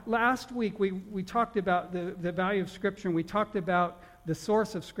Last week, we talked about the value of Scripture, and we talked about the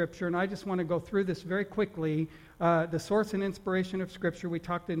source of Scripture, and I just want to go through this very quickly. The source and inspiration of Scripture, we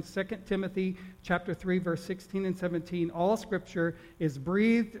talked in 2 Timothy chapter 3, verse 16 and 17. All Scripture is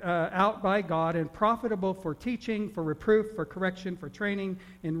breathed out by God and profitable for teaching, for reproof, for correction, for training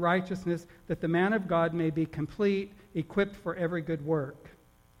in righteousness, that the man of God may be complete, equipped for every good work.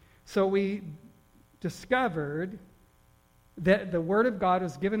 So we discovered that the Word of God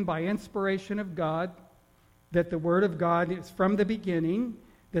was given by inspiration of God, that the Word of God is from the beginning,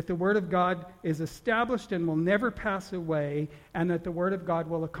 that the Word of God is established and will never pass away, and that the Word of God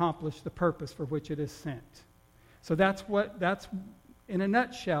will accomplish the purpose for which it is sent. So that's in a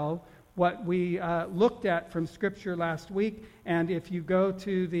nutshell, what we looked at from Scripture last week. And if you go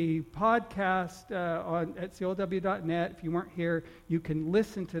to the podcast at colw.net, if you weren't here, you can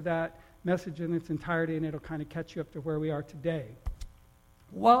listen to that message in its entirety, and it'll kind of catch you up to where we are today.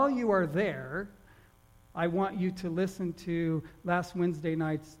 While you are there, I want you to listen to last Wednesday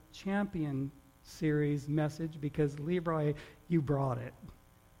night's Champion series message, because Leroy, you brought it.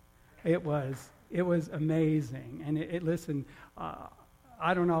 It was amazing. And listen,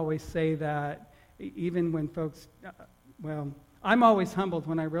 I don't always say that, even when folks, I'm always humbled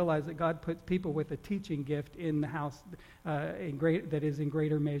when I realize that God puts people with a teaching gift in the house that is in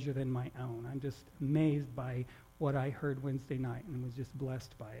greater measure than my own. I'm just amazed by what I heard Wednesday night and was just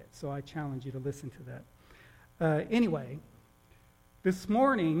blessed by it. So I challenge you to listen to that. Anyway, this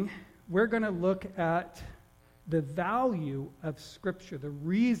morning we're going to look at the value of Scripture, the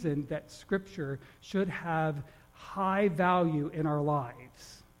reason that Scripture should have high value in our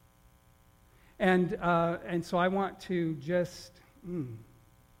lives. And so I want to just, I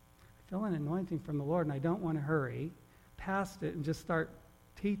feel an anointing from the Lord, and I don't want to hurry past it and just start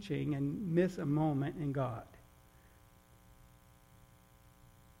teaching and miss a moment in God.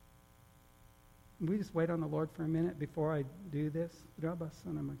 Can we just wait on the Lord for a minute before I do this? Lord,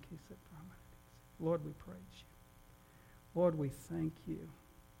 we praise you. Lord, we thank you.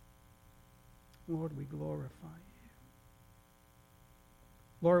 Lord, we glorify you.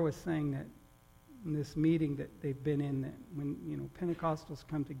 Laura was saying that in this meeting that they've been in, that when Pentecostals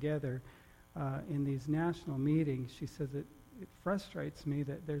come together in these national meetings, she says it frustrates me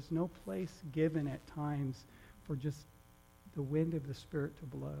that there's no place given at times for just the wind of the Spirit to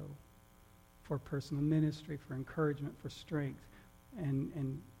blow, for personal ministry, for encouragement, for strength.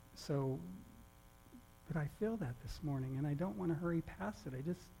 And so, but I feel that this morning, and I don't want to hurry past it. I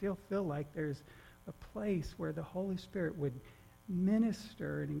just still feel like there's a place where the Holy Spirit would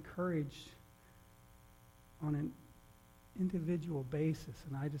minister and encourage on an individual basis,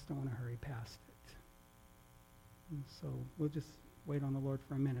 and I just don't want to hurry past it. And so we'll just wait on the Lord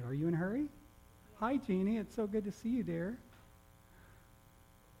for a minute. Are you in a hurry? Hi, Jeannie. It's so good to see you, dear.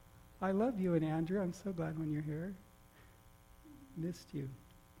 I love you and Andrew. I'm so glad when you're here. Missed you.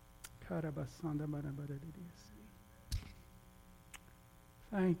 Thank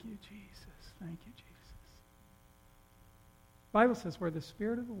you, Jesus. Thank you, Jesus. The Bible says where the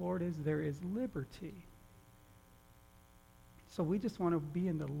Spirit of the Lord is, there is liberty. So we just want to be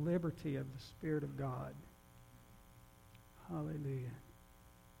in the liberty of the Spirit of God. Hallelujah.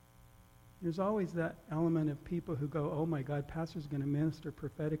 There's always that element of people who go, oh my God, pastor's going to minister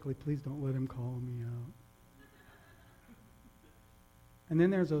prophetically. Please don't let him call me out. And then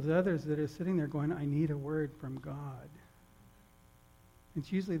there's those others that are sitting there going, I need a word from God.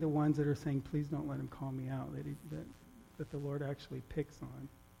 It's usually the ones that are saying, please don't let him call me out, that the Lord actually picks on.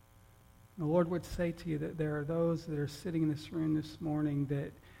 The Lord would say to you that there are those that are sitting in this room this morning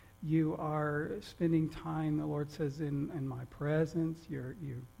that you are spending time, the Lord says, in my presence. You're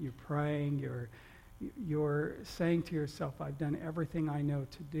praying. You're saying to yourself, I've done everything I know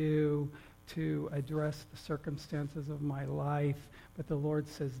to do to address the circumstances of my life. But the Lord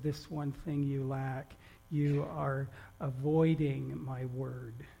says, this one thing you lack. You are avoiding my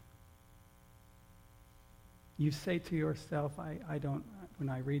word. You say to yourself, I don't, when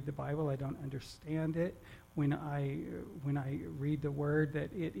I read the Bible, I don't understand it. When I read the word,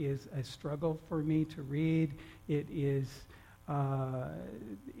 that it is a struggle for me to read. It is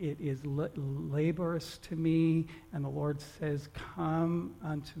laborious to me. And the Lord says, come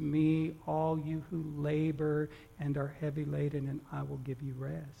unto me, all you who labor and are heavy laden, and I will give you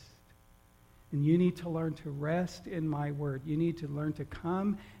rest. And you need to learn to rest in my word. You need to learn to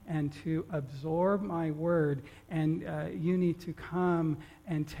come and to absorb my word. And you need to come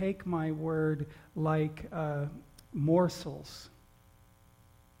and take my word like morsels.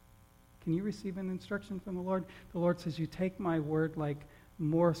 Can you receive an instruction from the Lord? The Lord says you take my word like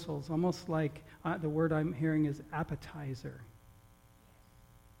morsels, almost like the word I'm hearing is appetizer.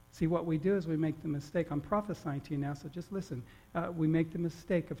 See, what we do is we make the mistake. I'm prophesying to you now, so just listen. We make the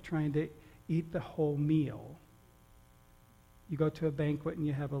mistake of trying to eat the whole meal. You go to a banquet and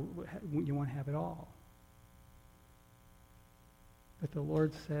you want to have it all. But the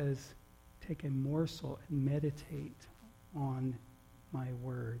Lord says, take a morsel and meditate on my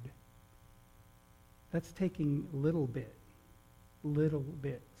word. That's taking little bits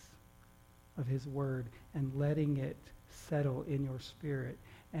of his word and letting it settle in your spirit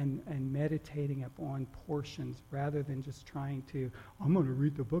and meditating upon portions rather than just trying to, I'm going to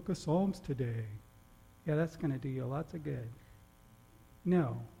read the book of Psalms today. Yeah, that's going to do you lots of good.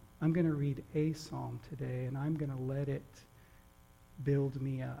 No, I'm going to read a psalm today, and I'm going to let it build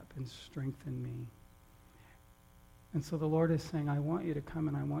me up and strengthen me. And so the Lord is saying, I want you to come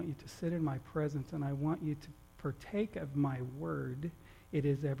and I want you to sit in my presence and I want you to partake of my word. It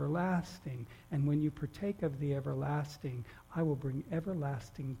is everlasting. And when you partake of the everlasting, I will bring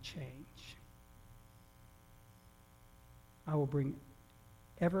everlasting change. I will bring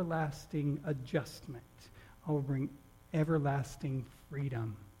everlasting adjustment. I will bring everlasting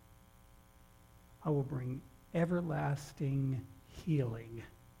freedom. I will bring everlasting healing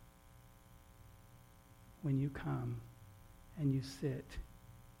when you come and you sit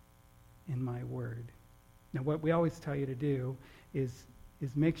in my word. Now, what we always tell you to do is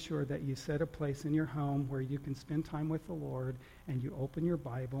make sure that you set a place in your home where you can spend time with the Lord, and you open your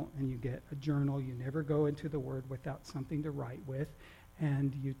Bible and you get a journal. You never go into the Word without something to write with.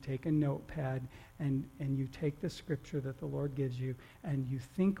 And you take a notepad and you take the scripture that the Lord gives you and you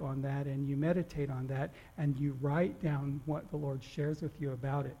think on that and you meditate on that and you write down what the Lord shares with you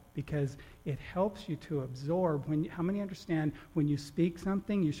about it, because it helps you to absorb. How many understand when you speak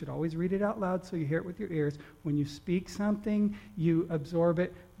something, you should always read it out loud so you hear it with your ears. When you speak something, you absorb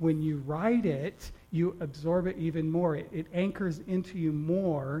it. When you write it, you absorb it even more. It anchors into you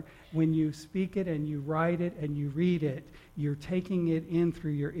more when you speak it and you write it and you read it. You're taking it in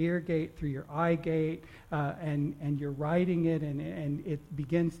through your ear gate, through your eye gate, and you're writing it, and it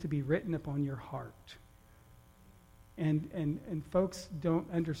begins to be written upon your heart. And folks don't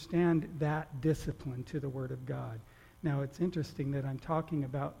understand that discipline to the Word of God. Now, it's interesting that I'm talking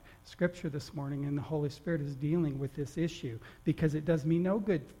about Scripture this morning, and the Holy Spirit is dealing with this issue, because it does me no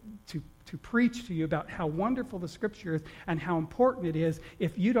good to preach to you about how wonderful the Scripture is and how important it is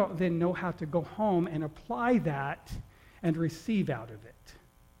if you don't then know how to go home and apply that and receive out of it.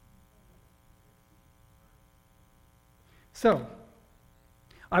 So,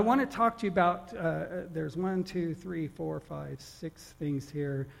 I want to talk to you about, there's 6 things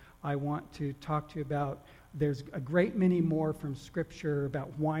here I want to talk to you about. There's a great many more from Scripture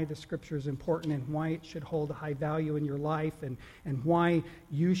about why the Scripture is important and why it should hold a high value in your life, and why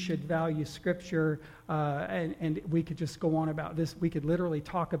you should value Scripture. And we could just go on about this. We could literally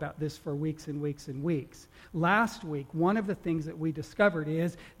talk about this for weeks and weeks and weeks. Last week, one of the things that we discovered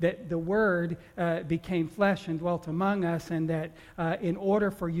is that the Word became flesh and dwelt among us, and that in order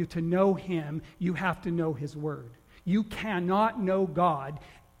for you to know Him, you have to know His Word. You cannot know God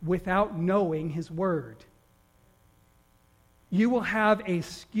without knowing His Word. You will have a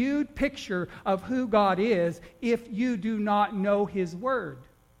skewed picture of who God is if you do not know His Word.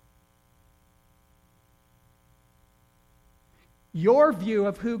 Your view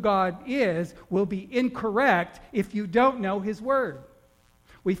of who God is will be incorrect if you don't know His Word.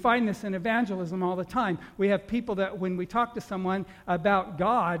 We find this in evangelism all the time. We have people that when we talk to someone about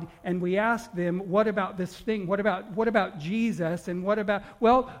God and we ask them, what about this thing? What about Jesus? And what about,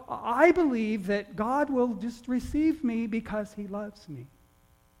 well, I believe that God will just receive me because He loves me.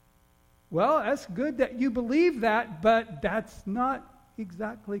 Well, that's good that you believe that, but that's not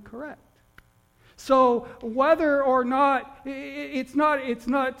exactly correct. So whether or not it's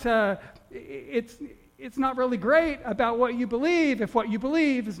not really great about what you believe if what you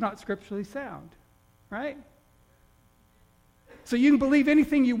believe is not scripturally sound, right? So you can believe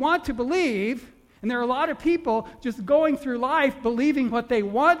anything you want to believe, and there are a lot of people just going through life believing what they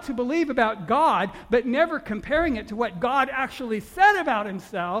want to believe about God, but never comparing it to what God actually said about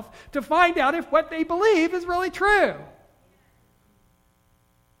Himself to find out if what they believe is really true.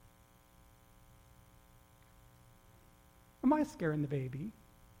 Am I scaring the baby?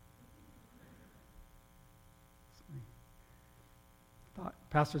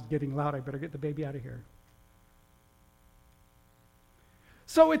 Pastor's getting loud. I better get the baby out of here.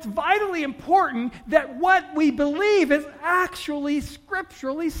 So it's vitally important that what we believe is actually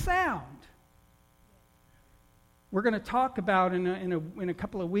scripturally sound. We're going to talk about in a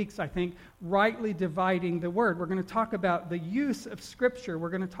couple of weeks, I think, rightly dividing the word. We're going to talk about the use of Scripture. We're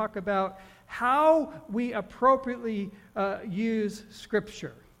going to talk about how we appropriately use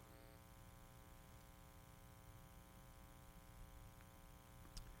Scripture.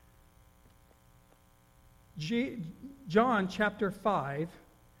 John chapter 5,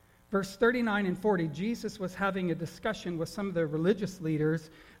 verse 39 and 40, Jesus was having a discussion with some of the religious leaders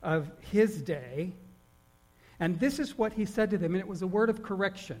of his day. And this is what he said to them, and it was a word of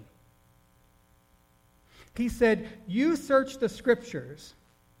correction. He said, "You search the Scriptures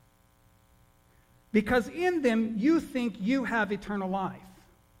because in them you think you have eternal life."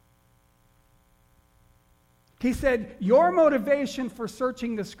 He said, your motivation for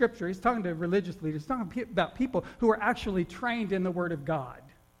searching the Scripture, he's talking to religious leaders, he's talking about people who are actually trained in the Word of God.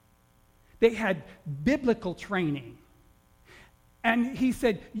 They had biblical training. And he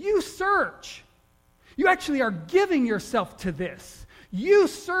said, you search. You actually are giving yourself to this. You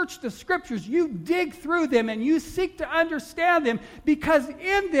search the Scriptures, you dig through them, and you seek to understand them because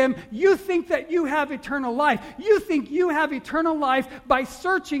in them you think that you have eternal life. You think you have eternal life by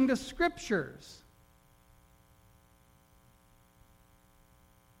searching the Scriptures.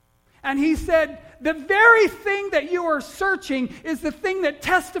 And he said, the very thing that you are searching is the thing that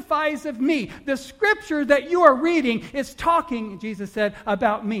testifies of me. The Scripture that you are reading is talking, Jesus said,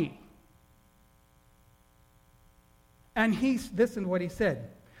 about me. And this is what he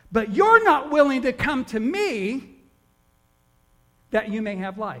said. But you're not willing to come to me that you may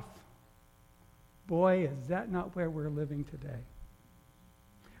have life. Boy, is that not where we're living today.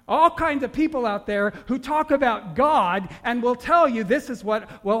 All kinds of people out there who talk about God and will tell you this is what,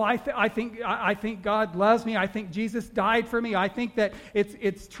 well, I think God loves me. I think Jesus died for me. I think that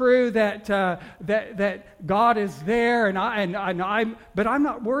it's true that that God is there, but I'm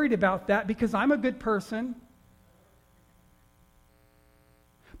not worried about that because I'm a good person.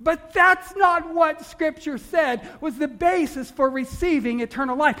 But that's not what Scripture said was the basis for receiving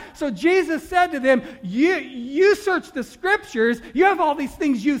eternal life. So Jesus said to them, you search the Scriptures, you have all these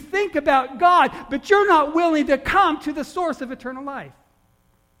things you think about God, but you're not willing to come to the source of eternal life.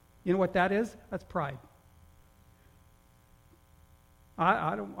 You know what that is? That's pride.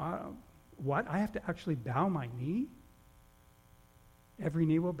 What? I have to actually bow my knee? Every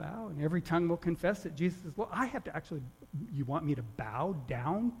knee will bow and every tongue will confess that Jesus is Lord. I have to actually, you want me to bow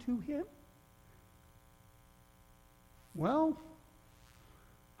down to him? Well,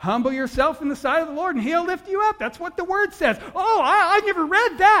 humble yourself in the sight of the Lord and he'll lift you up. That's what the word says. Oh, I never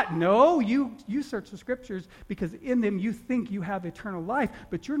read that. No, you search the Scriptures because in them you think you have eternal life,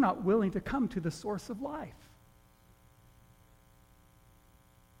 but you're not willing to come to the source of life.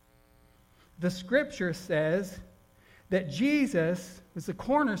 The Scripture says that Jesus was the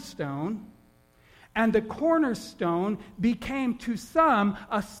cornerstone, and the cornerstone became to some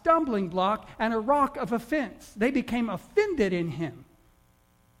a stumbling block and a rock of offense. They became offended in him.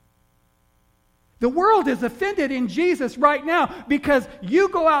 The world is offended in Jesus right now because you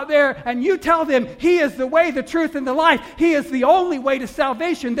go out there and you tell them he is the way, the truth, and the life. He is the only way to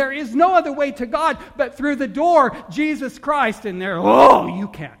salvation. There is no other way to God but through the door, Jesus Christ. And they're, oh, you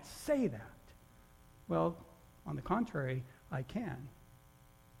can't say that. Well, on the contrary, I can.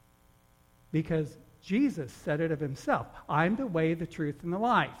 Because Jesus said it of himself. I'm the way, the truth, and the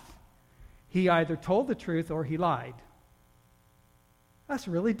life. He either told the truth or he lied. That's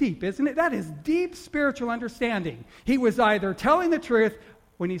really deep, isn't it? That is deep spiritual understanding. He was either telling the truth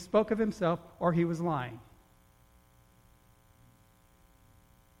when he spoke of himself or he was lying.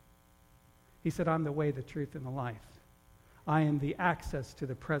 He said, I'm the way, the truth, and the life. I am the access to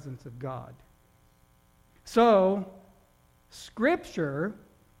the presence of God. So, Scripture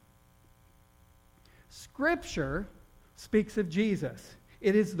speaks of Jesus.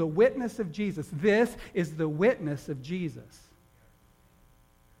 It is the witness of Jesus. This is the witness of Jesus.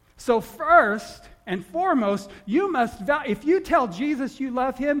 So first and foremost, you must if you tell Jesus you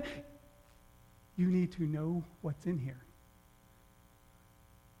love him, you need to know what's in here.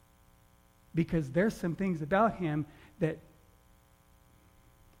 Because there's some things about him that,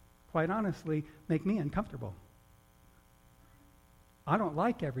 quite honestly, make me uncomfortable. I don't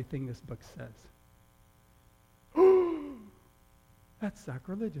like everything this book says. That's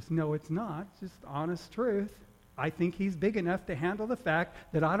sacrilegious. No, it's not. It's just honest truth. I think he's big enough to handle the fact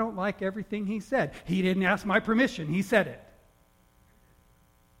that I don't like everything he said. He didn't ask my permission. He said it.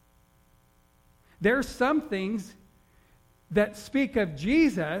 There's some things that speak of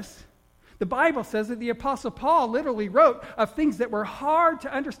Jesus. The Bible says that the Apostle Paul literally wrote of things that were hard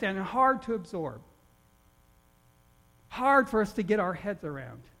to understand and hard to absorb. Hard for us to get our heads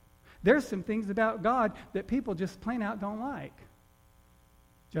around. There's some things about God that people just plain out don't like.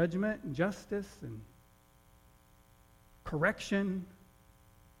 Judgment and justice and correction.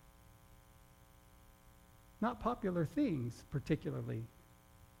 Not popular things particularly.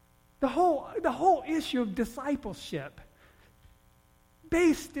 The whole issue of discipleship.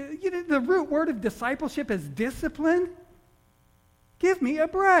 based, the root word of discipleship is discipline. Give me a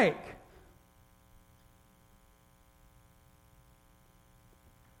break.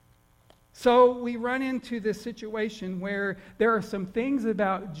 So we run into this situation where there are some things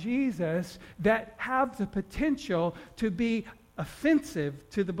about Jesus that have the potential to be offensive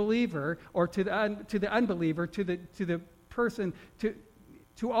to the believer or to the unbeliever, to the person,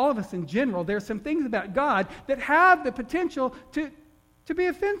 to all of us in general. There are some things about God that have the potential to be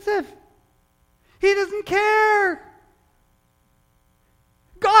offensive. He doesn't care.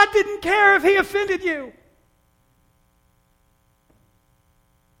 God didn't care if he offended you.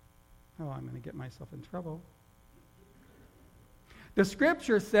 Oh, I'm going to get myself in trouble. The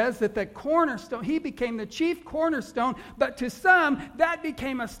scripture says that the cornerstone, he became the chief cornerstone, but to some that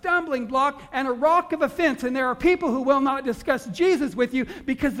became a stumbling block and a rock of offense. And there are people who will not discuss Jesus with you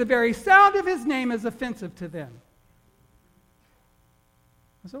because the very sound of his name is offensive to them.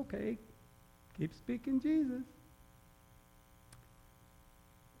 It's okay. Keep speaking Jesus.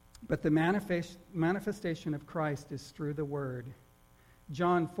 But the manifestation of Christ is through the word.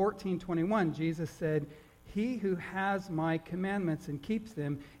 John 14:21, Jesus said, "He who has my commandments and keeps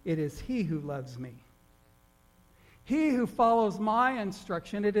them, it is he who loves me. He who follows my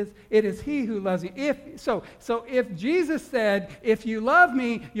instruction, it is he who loves me." So if Jesus said, "If you love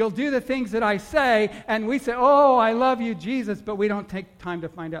me, you'll do the things that I say," and we say, "Oh, I love you, Jesus," but we don't take time to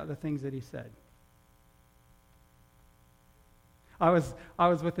find out the things that he said. I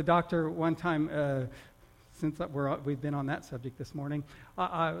was with the doctor one time. Since we've been on that subject this morning,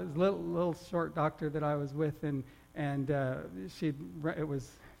 I was a little short doctor that I was with, and it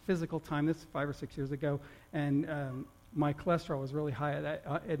was physical time. This is 5 or 6 years ago, and my cholesterol was really high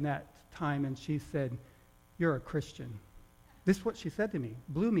in that time. And she said, "You're a Christian." This is what she said to me.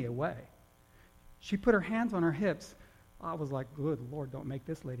 Blew me away. She put her hands on her hips. I was like, "Good Lord, don't make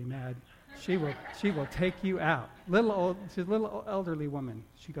this lady mad. She will take you out." She's a little elderly woman.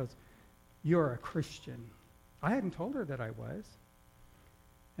 She goes, "You're a Christian." I hadn't told her that I was.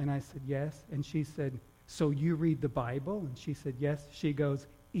 And I said, "Yes." And she said, "So you read the Bible?" And she said, "Yes." She goes,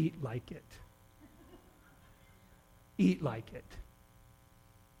 "Eat like it. Eat like it."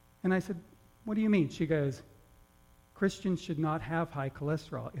 And I said, "What do you mean?" She goes, "Christians should not have high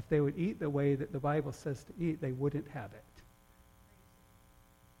cholesterol. If they would eat the way that the Bible says to eat, they wouldn't have it."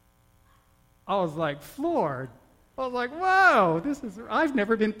 I was like floored. I was like, "Whoa, I've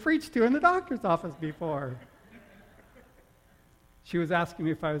never been preached to in the doctor's office before." She was asking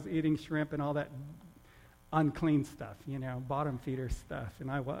me if I was eating shrimp and all that unclean stuff, bottom feeder stuff,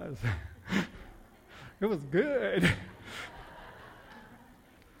 and I was. It was good.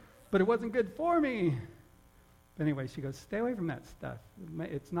 But it wasn't good for me. But anyway, she goes, "Stay away from that stuff.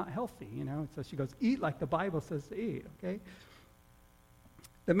 It's not healthy, So she goes, "Eat like the Bible says to eat," okay?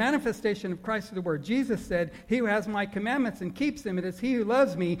 The manifestation of Christ through the word. Jesus said, "He who has my commandments and keeps them, it is he who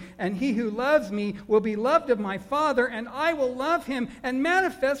loves me, and he who loves me will be loved of my Father, and I will love him and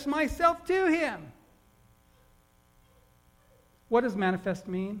manifest myself to him." What does manifest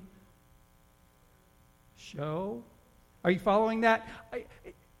mean? Show. Are you following that?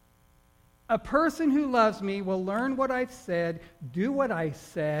 A person who loves me will learn what I've said, do what I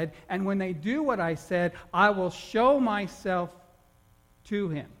said, and when they do what I said, I will show myself to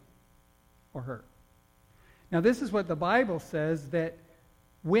him or her. Now, this is what the Bible says, that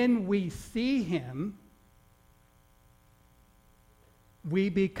when we see him, we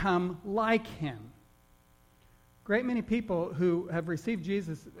become like him. Great many people who have received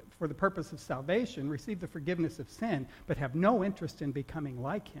Jesus for the purpose of salvation receive the forgiveness of sin, but have no interest in becoming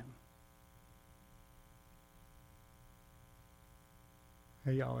like him.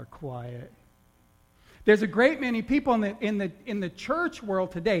 Hey, y'all are quiet. There's a great many people in the church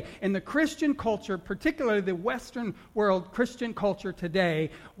world today, in the Christian culture, particularly the Western world Christian culture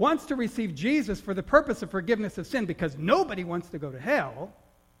today, wants to receive Jesus for the purpose of forgiveness of sin because nobody wants to go to hell,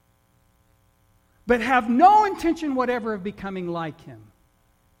 but have no intention whatever of becoming like him.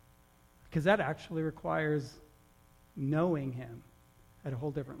 Because that actually requires knowing him at a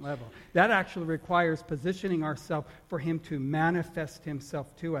whole different level. That actually requires positioning ourselves for him to manifest himself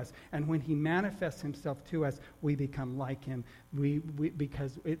to us. And when he manifests himself to us, we become like him.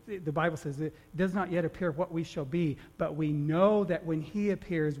 Because the Bible says it does not yet appear what we shall be, but we know that when he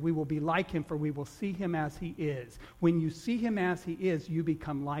appears, we will be like him, for we will see him as he is. When you see him as he is, you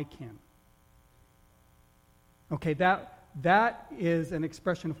become like him. Okay, that is an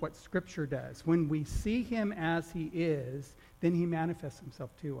expression of what Scripture does. When we see him as he is, then he manifests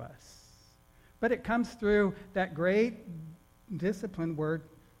himself to us. But it comes through that great discipline word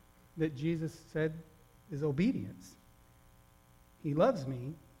that Jesus said is obedience. He loves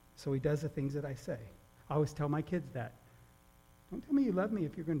me, so he does the things that I say. I always tell my kids that. Don't tell me you love me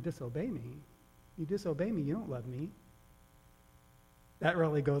if you're going to disobey me. You disobey me, you don't love me. That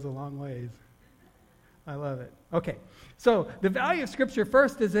really goes a long ways. I love it. Okay, so the value of Scripture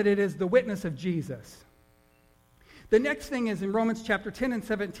first is that it is the witness of Jesus. The next thing is in Romans chapter 10 and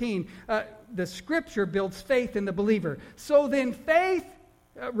 17, the Scripture builds faith in the believer. So then faith,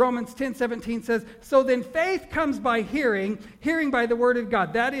 Romans 10:17 says, so then faith comes by hearing, hearing by the word of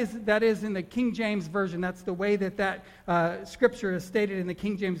God. That is in the King James Version. That's the way that Scripture is stated in the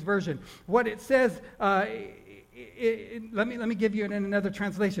King James Version. What it says, let me give you in another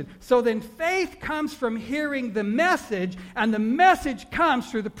translation. So then faith comes from hearing the message, and the message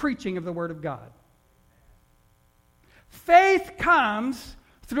comes through the preaching of the word of God. Faith comes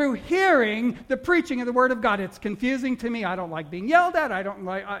through hearing the preaching of the word of God. It's confusing to me. I don't like being yelled at. I don't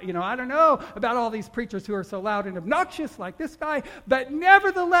know about all these preachers who are so loud and obnoxious like this guy. But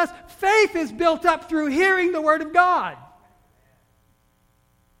nevertheless, faith is built up through hearing the word of God.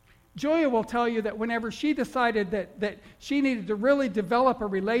 Julia will tell you that whenever she decided that she needed to really develop a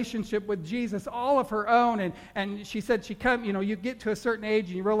relationship with Jesus all of her own, and she said you get to a certain age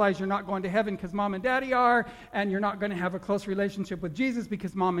and you realize you're not going to heaven because mom and daddy are, and you're not going to have a close relationship with Jesus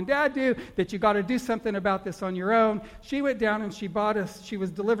because mom and dad do, that you got to do something about this on your own. She went down and she was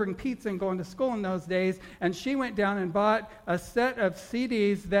delivering pizza and going to school in those days, and she went down and bought a set of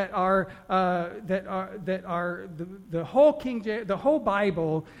CDs that are the whole the whole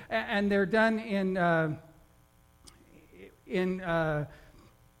Bible. And they're done in an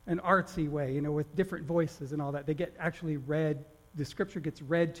artsy way, with different voices and all that. They get actually read. The Scripture gets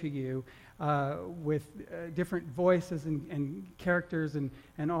read to you with different voices and characters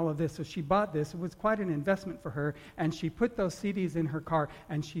and all of this. So she bought this. It was quite an investment for her. And she put those CDs in her car,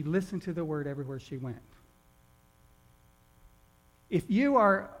 and she listened to the Word everywhere she went. If you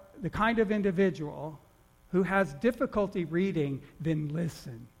are the kind of individual who has difficulty reading, then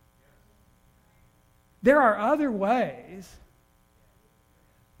listen. There are other ways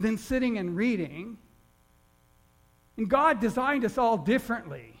than sitting and reading. And God designed us all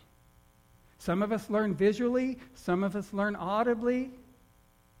differently. Some of us learn visually, some of us learn audibly.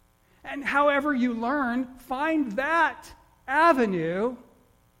 And however you learn, find that avenue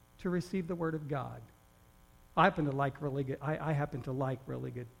to receive the Word of God. I happen to like really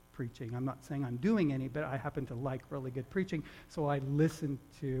good preaching. I'm not saying I'm doing any, but I happen to like really good preaching, so I listen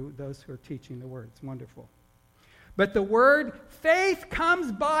to those who are teaching the Word. It's wonderful. But the Word, faith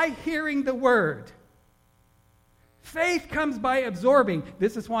comes by hearing the Word. Faith comes by absorbing.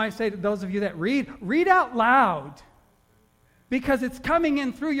 This is why I say to those of you that read out loud, because it's coming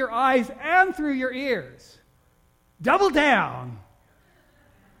in through your eyes and through your ears. Double down.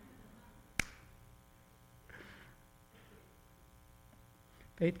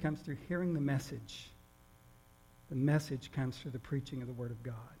 Faith comes through hearing the message. The message comes through the preaching of the Word of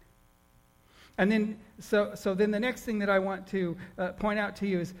God. And then, so then the next thing that I want to point out to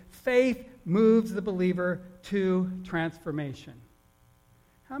you is faith moves the believer to transformation.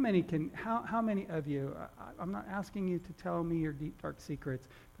 How many of you, I'm not asking you to tell me your deep, dark secrets,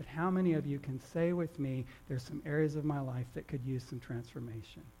 but how many of you can say with me, there's some areas of my life that could use some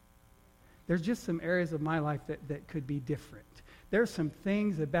transformation? There's just some areas of my life that could be different. There's some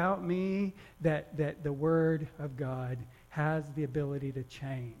things about me that the Word of God has the ability to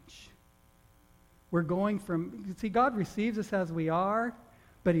change. We're going from, see, God receives us as we are,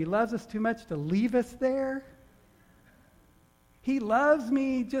 but He loves us too much to leave us there. He loves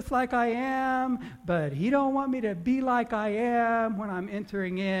me just like I am, but He don't want me to be like I am when I'm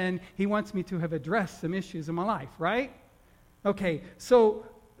entering in. He wants me to have addressed some issues in my life, right? Okay, so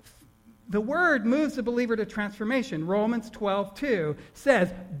the Word moves the believer to transformation. Romans 12:2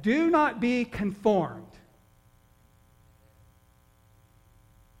 says, do not be conformed.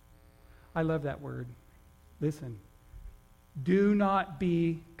 I love that word. Listen. Do not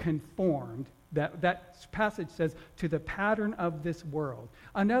be conformed. That passage says, to the pattern of this world.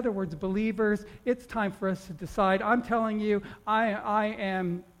 In other words, believers, it's time for us to decide. I'm telling you, I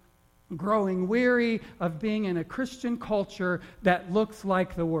am growing weary of being in a Christian culture that looks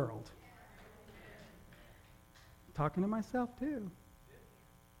like the world. Talking to myself too.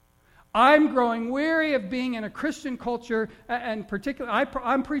 I'm growing weary of being in a Christian culture, and particularly,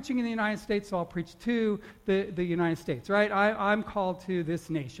 I'm preaching in the United States, so I'll preach to the United States, right? I'm called to this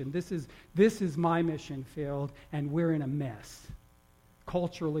nation. This is my mission field, and we're in a mess,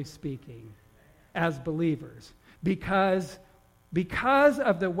 culturally speaking, as believers, because Because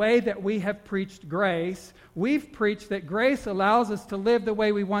of the way that we have preached grace, we've preached that grace allows us to live the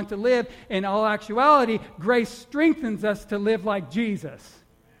way we want to live. In all actuality, grace strengthens us to live like Jesus.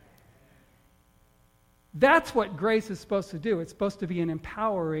 That's what grace is supposed to do. It's supposed to be an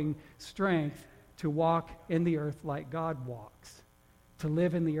empowering strength to walk in the earth like God walks, to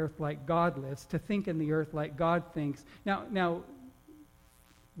live in the earth like God lives, to think in the earth like God thinks. Now,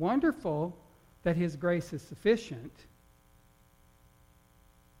 wonderful that His grace is sufficient.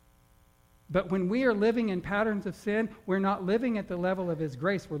 But when we are living in patterns of sin, we're not living at the level of His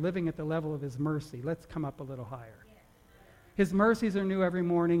grace. We're living at the level of His mercy. Let's come up a little higher. His mercies are new every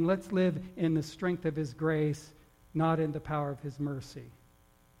morning. Let's live in the strength of His grace, not in the power of His mercy.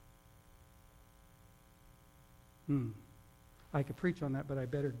 I could preach on that, but I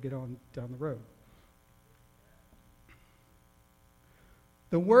better get on down the road.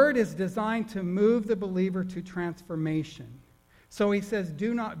 The Word is designed to move the believer to transformation. So he says,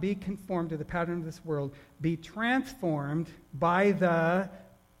 do not be conformed to the pattern of this world. Be transformed by the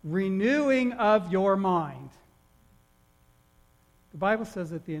renewing of your mind. The Bible says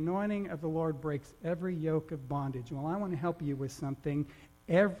that the anointing of the Lord breaks every yoke of bondage. Well, I want to help you with something.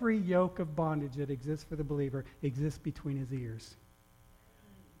 Every yoke of bondage that exists for the believer exists between his ears.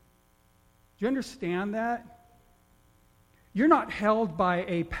 Do you understand that? You're not held by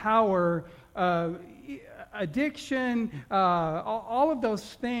a power, addiction, all of those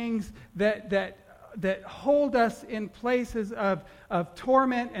things that hold us in places of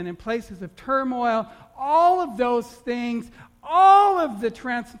torment and in places of turmoil. All of those things, all of the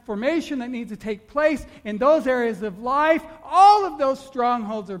transformation that needs to take place in those areas of life, all of those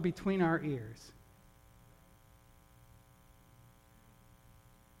strongholds are between our ears.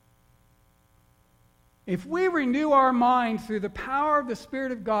 If we renew our mind through the power of the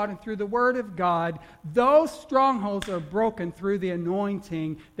Spirit of God and through the Word of God, those strongholds are broken through the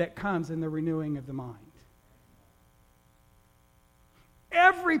anointing that comes in the renewing of the mind.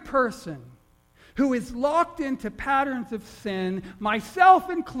 Every person who is locked into patterns of sin, myself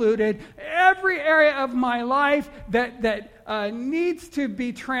included, every area of my life that needs to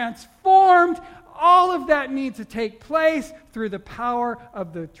be transformed, all of that needs to take place through the power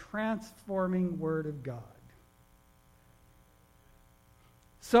of the transforming Word of God.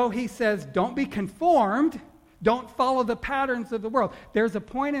 So he says, don't be conformed. Don't follow the patterns of the world. There's a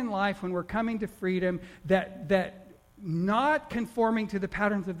point in life when we're coming to freedom that not conforming to the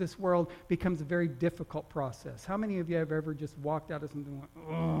patterns of this world becomes a very difficult process. How many of you have ever just walked out of something and went,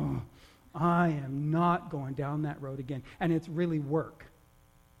 oh, I am not going down that road again? And it's really work.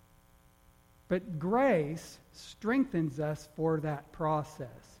 But grace strengthens us for that process.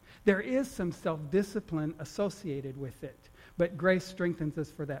 There is some self-discipline associated with it, but grace strengthens us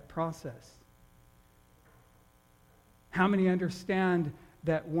for that process. How many understand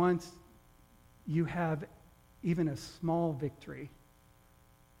that once you have even a small victory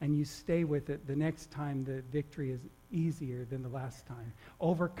and you stay with it, the next time the victory is easier than the last time?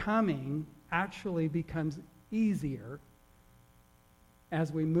 Overcoming actually becomes easier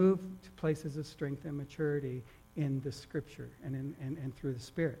as we move to places of strength and maturity in the Scripture and through the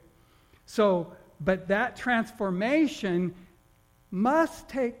Spirit. So, but that transformation must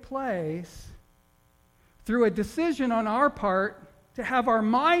take place through a decision on our part to have our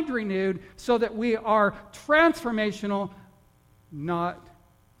mind renewed so that we are transformational, not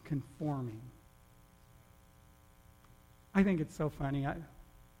conforming. I think it's so funny. I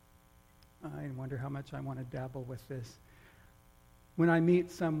wonder how much I want to dabble with this. When I meet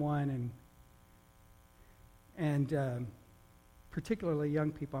someone, and particularly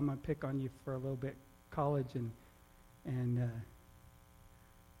young people, I'm going to pick on you for a little bit, college and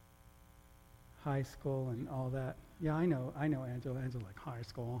high school and all that. Yeah, I know, Angela. Angela like high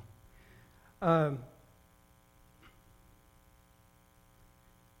school. And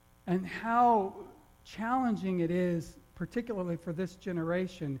how challenging it is, particularly for this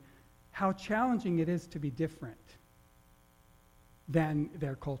generation, how challenging it is to be different than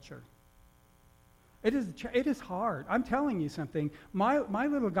their culture. It is hard. I'm telling you something. My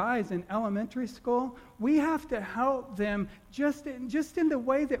little guys in elementary school, we have to help them just in the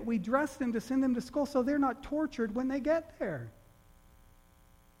way that we dress them to send them to school so they're not tortured when they get there.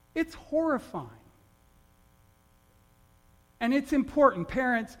 It's horrifying. And it's important.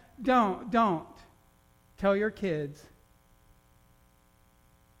 Parents, don't tell your kids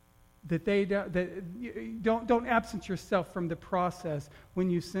that don't absent yourself from the process when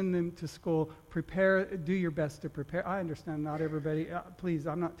you send them to school. Do your best to prepare. I understand not everybody, please,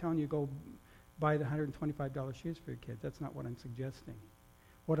 I'm not telling you go buy the $125 shoes for your kids. That's not what I'm suggesting.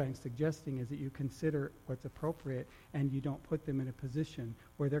 What I'm suggesting is that you consider what's appropriate and you don't put them in a position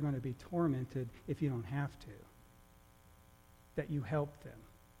where they're going to be tormented if you don't have to. That you help them.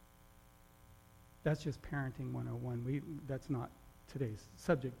 That's just parenting 101. That's not today's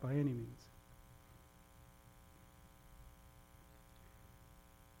subject by any means.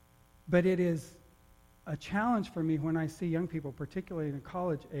 But it is a challenge for me when I see young people, particularly in the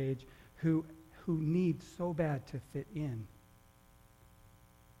college age, who need so bad to fit in.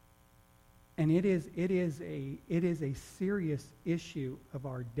 And it is a serious issue of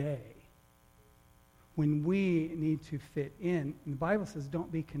our day when we need to fit in. And the Bible says,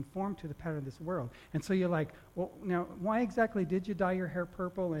 don't be conformed to the pattern of this world. And so you're like, well, now, why exactly did you dye your hair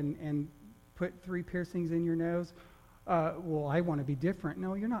purple and put 3 piercings in your nose? Well, I want to be different.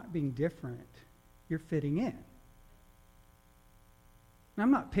 No, you're not being different. You're fitting in. And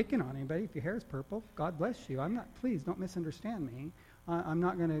I'm not picking on anybody. If your hair is purple, God bless you. Please don't misunderstand me. I'm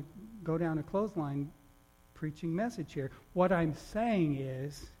not going to go down a clothesline preaching message here. What I'm saying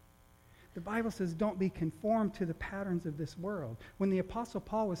is, the Bible says, don't be conformed to the patterns of this world. When the Apostle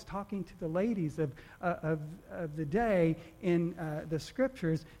Paul was talking to the ladies of the day in the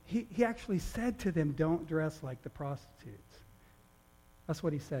Scriptures, he actually said to them, don't dress like the prostitutes. That's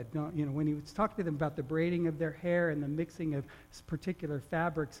what he said. When he was talking to them about the braiding of their hair and the mixing of particular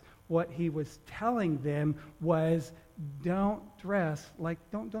fabrics, what he was telling them was, don't dress like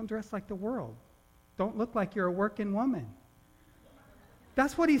the world. Don't look like you're a working woman.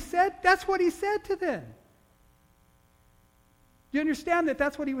 That's what he said. That's what he said to them. You understand that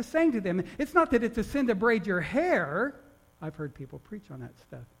that's what he was saying to them? It's not that it's a sin to braid your hair. I've heard people preach on that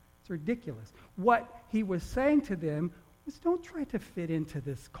stuff. It's ridiculous. What he was saying to them was, don't try to fit into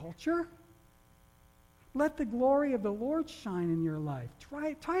this culture. Let the glory of the Lord shine in your life.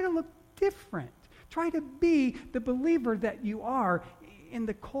 Try to look different. Try to be the believer that you are in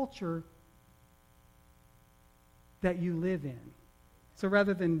the culture that you live in. So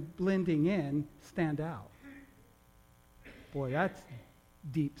rather than blending in, stand out. Boy, that's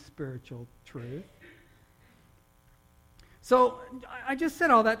deep spiritual truth. So I just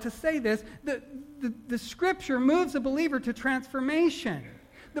said all that to say this. The Scripture moves a believer to transformation.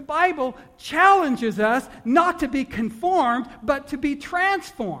 The Bible challenges us not to be conformed, but to be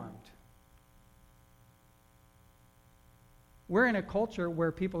transformed. We're in a culture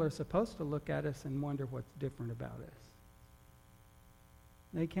where people are supposed to look at us and wonder what's different about us.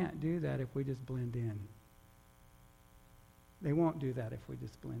 They can't do that if we just blend in. They won't do that if we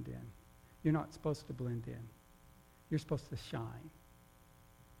just blend in. You're not supposed to blend in. You're supposed to shine.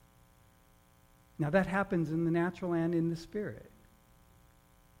 Now that happens in the natural and in the spirit.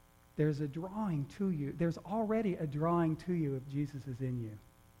 There's a drawing to you. There's already a drawing to you if Jesus is in you.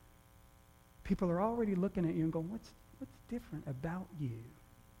 People are already looking at you and going, what's different about you?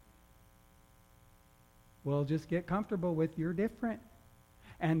 Well, just get comfortable with you're different.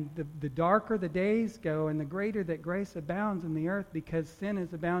 And the darker the days go and the greater that grace abounds in the earth because sin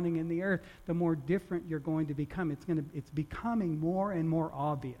is abounding in the earth, the more different you're going to become. It's becoming more and more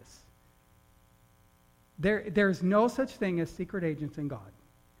obvious. There's no such thing as secret agents in God.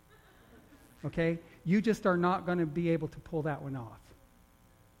 Okay? You just are not going to be able to pull that one off.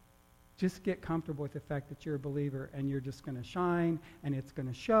 Just get comfortable with the fact that you're a believer and you're just going to shine and it's going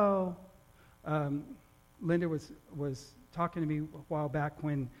to show. Linda was talking to me a while back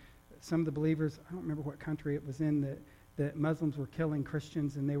when some of the believers, I don't remember what country it was in, that Muslims were killing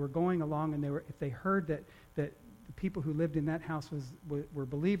Christians, and they were going along, and if they heard that the people who lived in that house were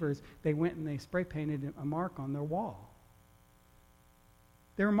believers, they went and they spray painted a mark on their wall.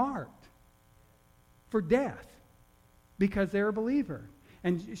 They're marked for death because they're a believer.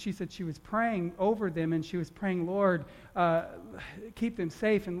 And she said she was praying over them, and she was praying, Lord, keep them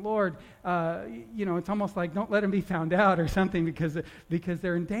safe, and Lord, it's almost like don't let them be found out or something because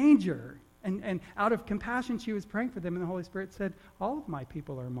they're in danger. And out of compassion, she was praying for them, and the Holy Spirit said, all of my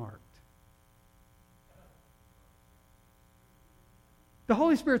people are marked. The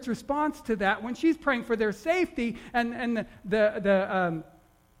Holy Spirit's response to that, when she's praying for their safety, and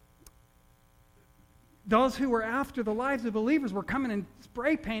those who were after the lives of believers were coming and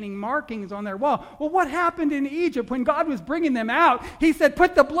spray painting markings on their wall. Well, what happened in Egypt when God was bringing them out? He said,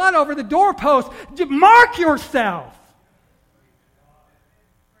 put the blood over the doorpost. Mark yourself.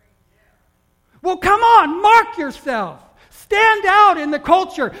 Well, come on, mark yourself. Stand out in the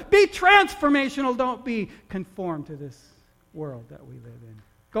culture. Be transformational. Don't be conformed to this world that we live in.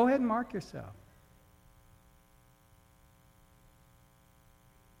 Go ahead and mark yourself.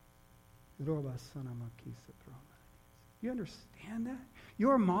 You understand that?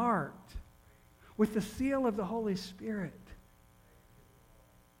 You're marked with the seal of the Holy Spirit.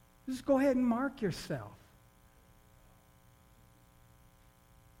 Just go ahead and mark yourself.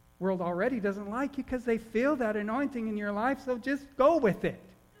 World already doesn't like you because they feel that anointing in your life, so just go with it.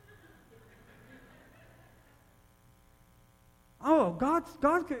 Oh, God's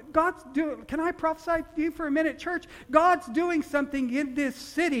doing, can I prophesy to you for a minute, church? God's doing something in this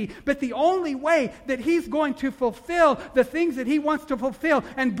city, but the only way that He's going to fulfill the things that He wants to fulfill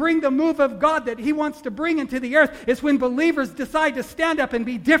and bring the move of God that He wants to bring into the earth is when believers decide to stand up and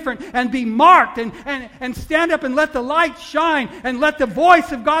be different and be marked and stand up and let the light shine and let the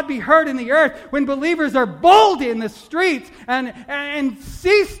voice of God be heard in the earth. When believers are bold in the streets and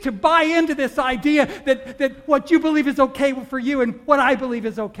cease to buy into this idea that what you believe is okay for you and what I believe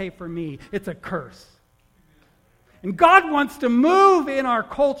is okay for me. It's a curse. And God wants to move in our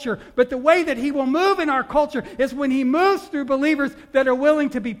culture, but the way that He will move in our culture is when He moves through believers that are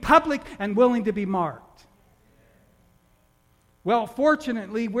willing to be public and willing to be marked. Well,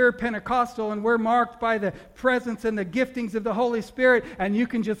 fortunately, we're Pentecostal and we're marked by the presence and the giftings of the Holy Spirit, and you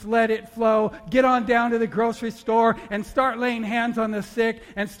can just let it flow. Get on down to the grocery store and start laying hands on the sick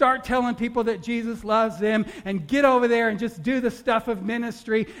and start telling people that Jesus loves them, and get over there and just do the stuff of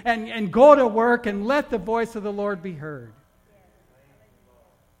ministry and go to work and let the voice of the Lord be heard.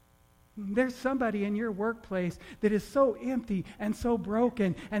 There's somebody in your workplace that is so empty and so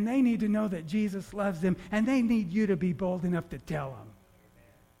broken, and they need to know that Jesus loves them, and they need you to be bold enough to tell them.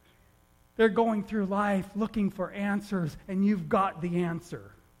 They're going through life looking for answers, and you've got the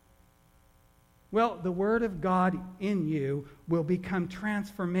answer. Well, the Word of God in you will become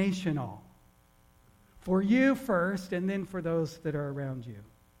transformational. For you first, and then for those that are around you.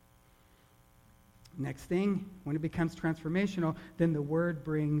 Next thing, when it becomes transformational, then the Word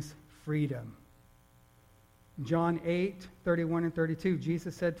brings freedom. John 8:31 and 32,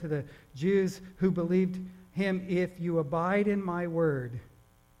 Jesus said to the Jews who believed Him, "If you abide in my word,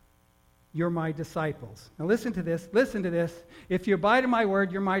 you're my disciples." Now listen to this. If you abide in my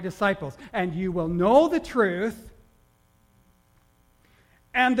word, you're my disciples. And you will know the truth,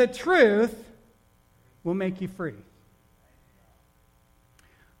 and the truth will make you free.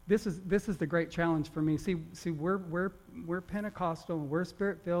 This is the great challenge for me. See, we're Pentecostal and we're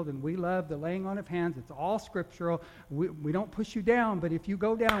Spirit-filled and we love the laying on of hands. It's all scriptural. We don't push you down, but if you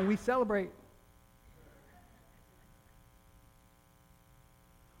go down, we celebrate.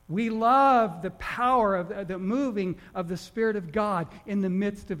 We love the power of the moving of the Spirit of God in the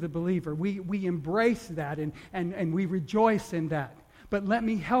midst of the believer. We embrace that and we rejoice in that. But let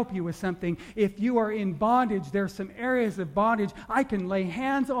me help you with something. If you are in bondage, there's some areas of bondage. I can lay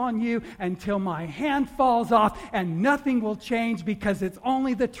hands on you until my hand falls off and nothing will change, because it's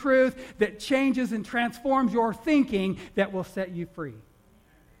only the truth that changes and transforms your thinking that will set you free.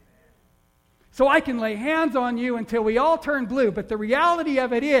 So I can lay hands on you until we all turn blue, but the reality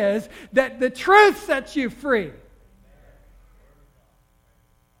of it is that the truth sets you free.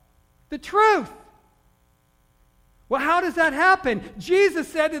 The truth. Well, how does that happen? Jesus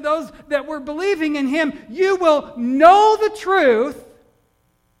said to those that were believing in Him, you will know the truth,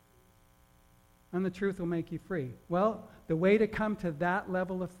 and the truth will make you free. Well, the way to come to that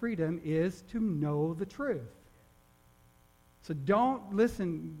level of freedom is to know the truth. So don't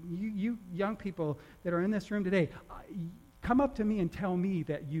listen, you young people that are in this room today, come up to me and tell me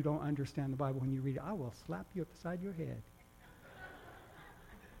that you don't understand the Bible when you read it. I will slap you upside your head.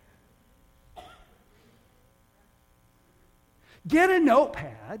 Get a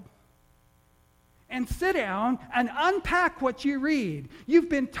notepad and sit down and unpack what you read. You've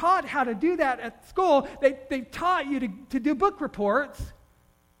been taught how to do that at school. They've taught you to do book reports.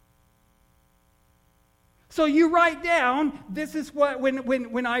 So you write down, this is what,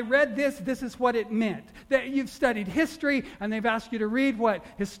 when I read this is what it meant. That you've studied history, and they've asked you to read what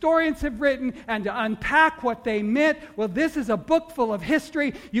historians have written and to unpack what they meant. Well, this is a book full of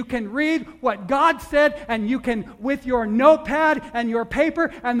history. You can read what God said, and you can, with your notepad and your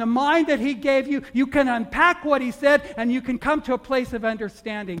paper and the mind that He gave you, you can unpack what He said, and you can come to a place of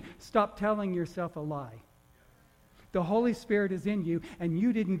understanding. Stop telling yourself a lie. The Holy Spirit is in you, and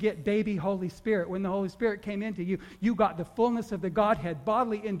you didn't get baby Holy Spirit. When the Holy Spirit came into you, you got the fullness of the Godhead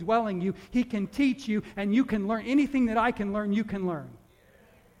bodily indwelling you. He can teach you, and you can learn. Anything that I can learn, you can learn.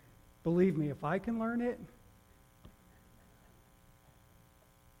 Believe me, if I can learn it,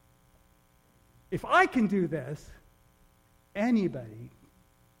 if I can do this, anybody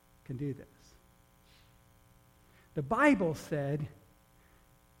can do this. The Bible said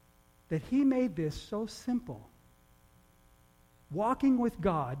that He made this so simple. Walking with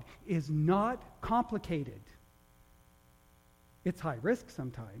God is not complicated. It's high risk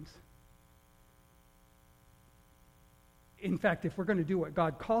sometimes. In fact, if we're going to do what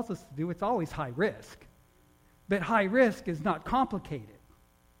God calls us to do, it's always high risk. But high risk is not complicated.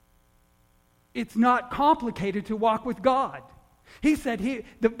 It's not complicated to walk with God. He said,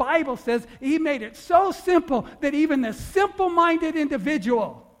 the Bible says he made it so simple that even the simple-minded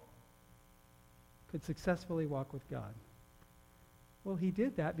individual could successfully walk with God. Well, he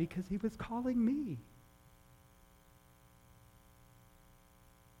did that because he was calling me.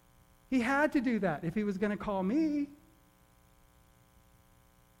 He had to do that if he was going to call me.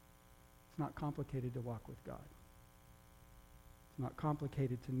 It's not complicated to walk with God. It's not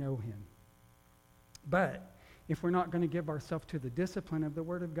complicated to know him. But if we're not going to give ourselves to the discipline of the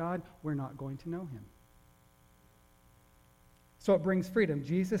Word of God, we're not going to know him. So it brings freedom.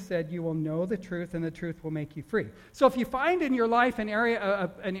 Jesus said, you will know the truth, and the truth will make you free. So if you find in your life an area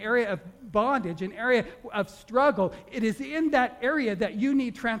of bondage, an area of struggle, it is in that area that you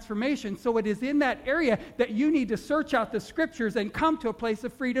need transformation. So it is in that area that you need to search out the Scriptures and come to a place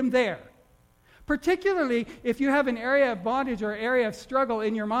of freedom there. Particularly if you have an area of bondage or area of struggle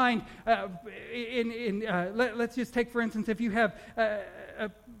in your mind. Let's just take, for instance, if you have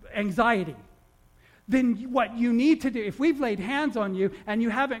anxiety. Then what you need to do, if we've laid hands on you and you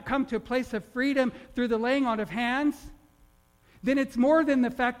haven't come to a place of freedom through the laying on of hands, then it's more than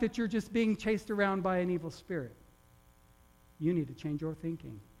the fact that you're just being chased around by an evil spirit. You need to change your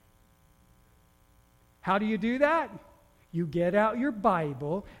thinking. How do you do that? You get out your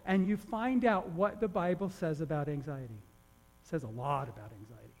Bible and you find out what the Bible says about anxiety. It says a lot about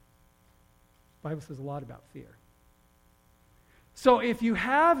anxiety. The Bible says a lot about fear. So if you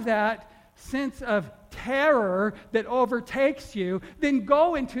have that sense of terror that overtakes you, then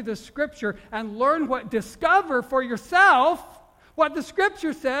go into the Scripture and discover for yourself what the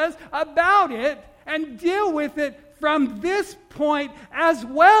Scripture says about it and deal with it from this point as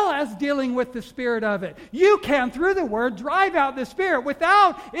well as dealing with the spirit of it. You can, through the Word, drive out the spirit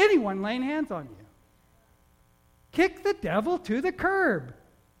without anyone laying hands on you. Kick the devil to the curb.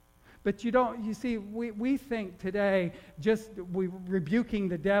 But you see, we think today rebuking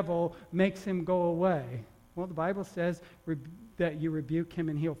the devil makes him go away. Well, the Bible says that you rebuke him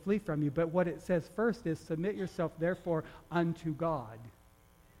and he'll flee from you. But what it says first is, submit yourself therefore unto God.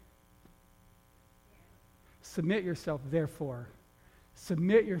 Submit yourself therefore.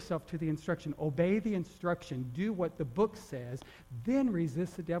 Submit yourself to the instruction. Obey the instruction. Do what the book says. Then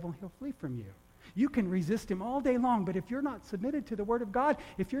resist the devil and he'll flee from you. You can resist him all day long, but if you're not submitted to the Word of God,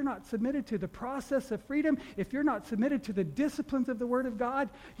 if you're not submitted to the process of freedom, if you're not submitted to the disciplines of the Word of God,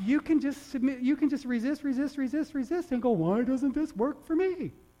 you can just resist, and go, why doesn't this work for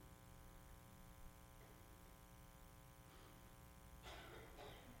me?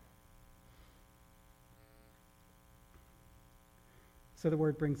 So the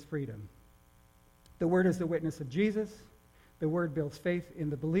Word brings freedom. The Word is the witness of Jesus. The Word builds faith in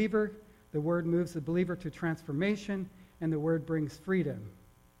the believer. The Word moves the believer to transformation, and the Word brings freedom.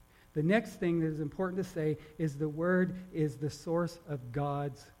 The next thing that is important to say is the Word is the source of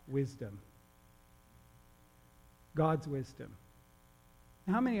God's wisdom. God's wisdom.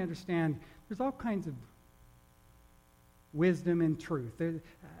 Now, how many understand there's all kinds of wisdom and truth?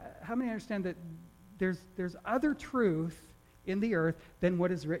 How many understand that there's other truth in the earth than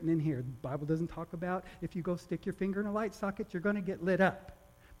what is written in here? The Bible doesn't talk about if you go stick your finger in a light socket, you're going to get lit up.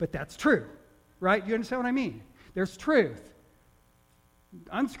 But that's true, right? You understand what I mean? There's truth.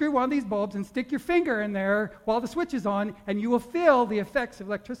 Unscrew one of these bulbs and stick your finger in there while the switch is on, and you will feel the effects of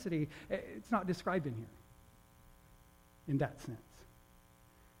electricity. It's not described in here in that sense.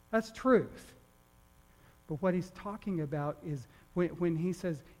 That's truth. But what he's talking about is when he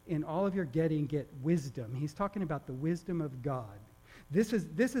says, in all of your getting, get wisdom. He's talking about the wisdom of God. This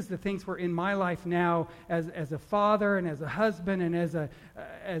is the things where in my life now, as a father and as a husband and as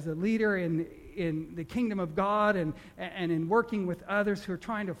a leader in the kingdom of God and in working with others who are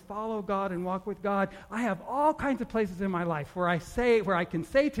trying to follow God and walk with God, I have all kinds of places in my life where I can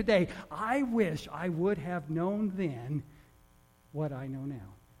say today, I wish I would have known then what I know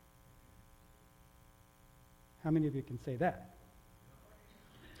now. How many of you can say that?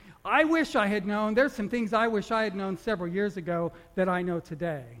 I wish I had known. There's some things I wish I had known several years ago that I know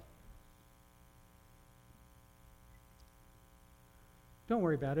today. Don't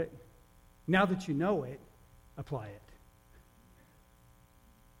worry about it. Now that you know it, apply it.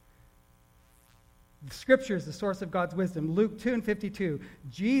 The Scripture is the source of God's wisdom. Luke 2:52.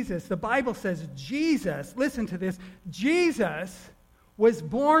 Jesus, the Bible says Jesus, listen to this, Jesus was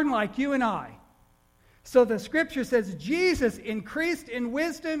born like you and I. So the Scripture says Jesus increased in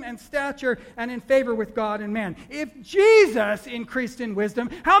wisdom and stature and in favor with God and man. If Jesus increased in wisdom,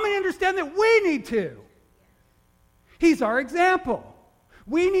 how many understand that we need to? He's our example.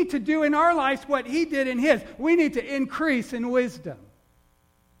 We need to do in our lives what he did in his. We need to increase in wisdom.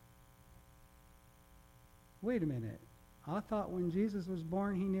 Wait a minute. I thought when Jesus was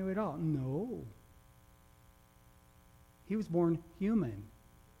born, he knew it all. No. He was born human.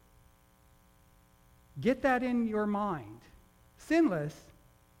 Get that in your mind. Sinless,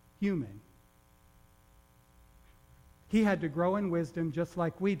 human. He had to grow in wisdom just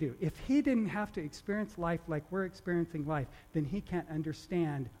like we do. If he didn't have to experience life like we're experiencing life, then he can't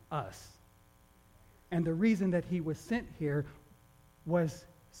understand us. And the reason that he was sent here was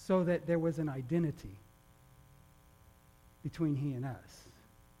so that there was an identity between he and us.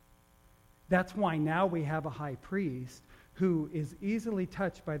 That's why now we have a high priest who is easily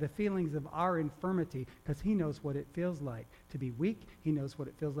touched by the feelings of our infirmity, because he knows what it feels like to be weak. He knows what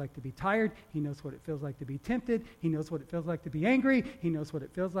it feels like to be tired. He knows what it feels like to be tempted. He knows what it feels like to be angry. He knows what it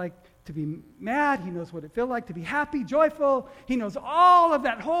feels like to be mad. He knows what it feels like to be happy, joyful. He knows all of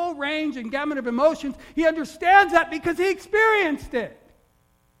that whole range and gamut of emotions. He understands that because he experienced it.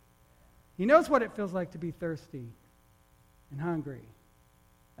 He knows what it feels like to be thirsty and hungry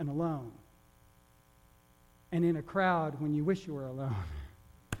and alone. And in a crowd when you wish you were alone.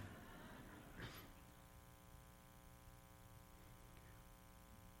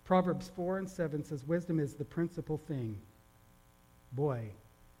 Proverbs 4:7 says, wisdom is the principal thing. Boy,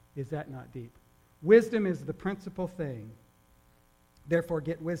 is that not deep. Wisdom is the principal thing. Therefore,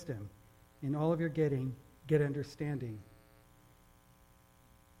 get wisdom. In all of your getting, get understanding.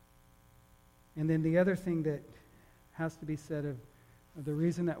 And then the other thing that has to be said of the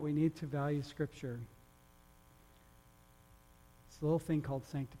reason that we need to value Scripture, it's a little thing called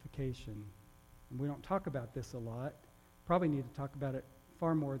sanctification. And we don't talk about this a lot. Probably need to talk about it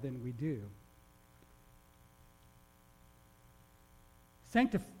far more than we do.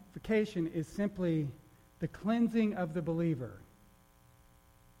 Sanctification is simply the cleansing of the believer.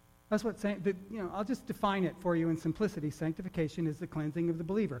 That's what I'll just define it for you in simplicity. Sanctification is the cleansing of the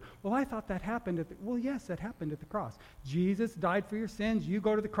believer. Well, I thought that happened well, yes, that happened at the cross. Jesus died for your sins. You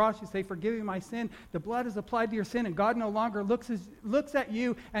go to the cross, you say, forgive me my sin. The blood is applied to your sin, and God no longer looks at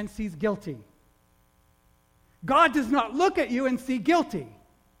you and sees guilty. God does not look at you and see guilty.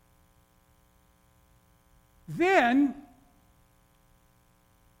 Then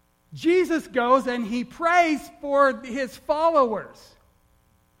Jesus goes and he prays for his followers.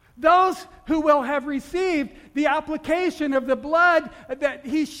 Those who will have received the application of the blood that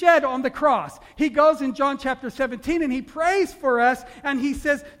he shed on the cross. He goes in John chapter 17 and he prays for us and he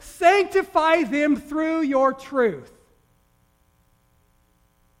says, sanctify them through your truth.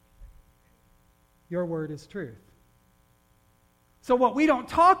 Your word is truth. So what we don't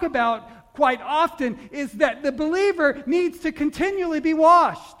talk about quite often is that the believer needs to continually be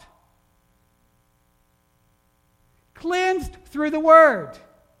washed. Cleansed through the word.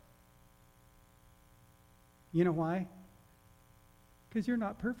 You know why? Because you're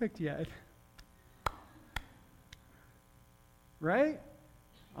not perfect yet. Right?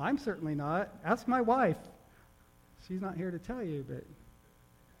 I'm certainly not. Ask my wife. She's not here to tell you, but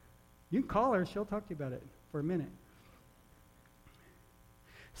you can call her. She'll talk to you about it for a minute.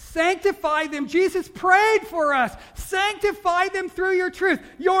 Sanctify them. Jesus prayed for us. Sanctify them through your truth.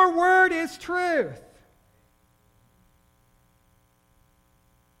 Your word is truth.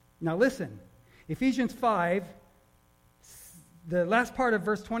 Now listen. Ephesians 5, the last part of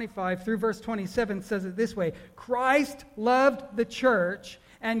verse 25 through verse 27 says it this way. Christ loved the church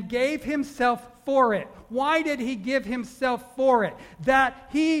and gave himself for it. Why did he give himself for it? That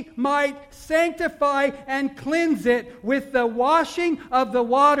he might sanctify and cleanse it with the washing of the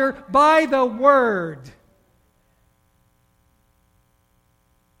water by the word.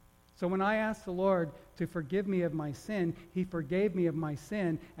 So when I asked the Lord to forgive me of my sin, he forgave me of my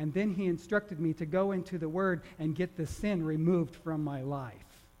sin, and then he instructed me to go into the word and get the sin removed from my life.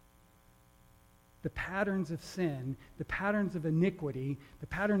 The patterns of sin, the patterns of iniquity, the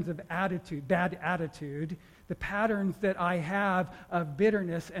patterns of attitude, bad attitude, the patterns that I have of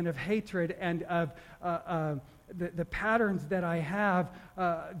bitterness and of hatred and of the patterns that I have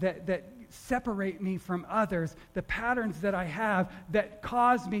that separate me from others, the patterns that I have that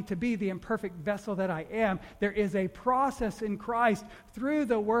cause me to be the imperfect vessel that I am. There is a process in Christ through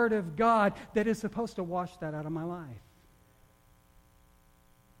the Word of God that is supposed to wash that out of my life.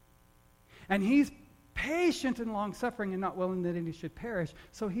 And he's patient and long-suffering and not willing that any should perish,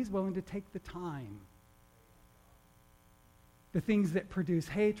 so he's willing to take the time. The things that produce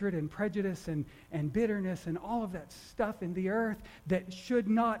hatred and prejudice and bitterness and all of that stuff in the earth that should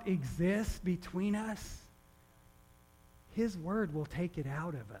not exist between us, his word will take it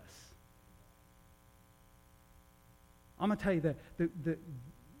out of us. I'm going to tell you that the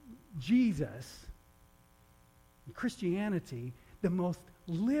Jesus, Christianity, the most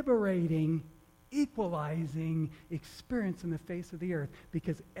liberating, equalizing experience in the face of the earth,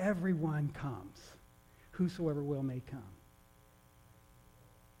 because everyone comes. Whosoever will may come.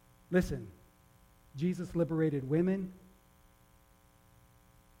 Listen, Jesus liberated women.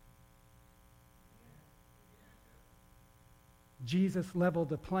 Jesus leveled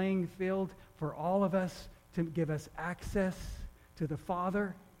the playing field for all of us to give us access to the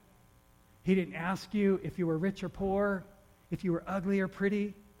Father. He didn't ask you if you were rich or poor, if you were ugly or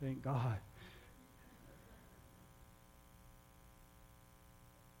pretty. Thank God.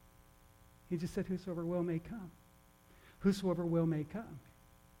 He just said, whosoever will may come. Whosoever will may come.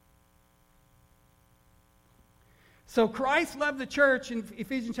 So Christ loved the church. In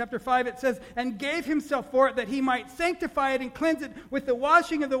Ephesians chapter 5 it says, and gave himself for it, that he might sanctify it and cleanse it with the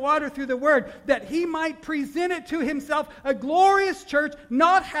washing of the water through the word, that he might present it to himself a glorious church,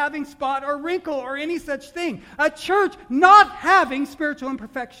 not having spot or wrinkle or any such thing. A church not having spiritual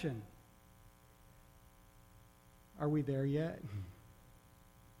imperfection. Are we there yet?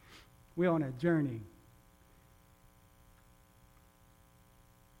 We're on a journey.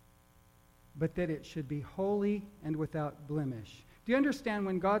 But that it should be holy and without blemish. Do you understand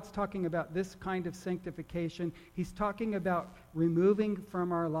when God's talking about this kind of sanctification, he's talking about removing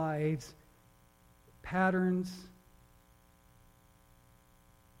from our lives patterns,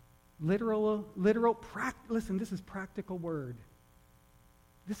 literal, listen, this is practical word.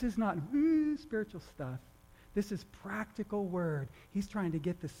 This is not spiritual stuff. This is practical word. He's trying to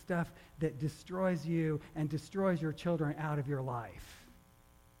get the stuff that destroys you and destroys your children out of your life.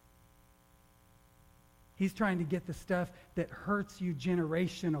 He's trying to get the stuff that hurts you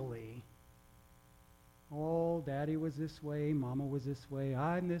generationally. Oh, Daddy was this way, Mama was this way,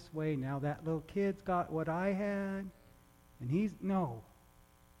 I'm this way, now that little kid's got what I had. And no.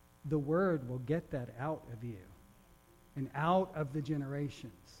 The Word will get that out of you and out of the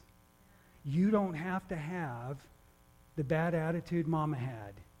generations. You don't have to have the bad attitude Mama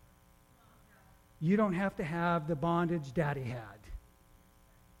had. You don't have to have the bondage Daddy had.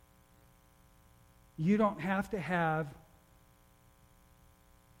 You don't have to have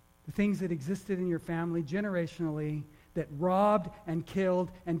the things that existed in your family generationally that robbed and killed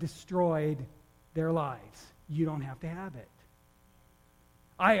and destroyed their lives. You don't have to have it.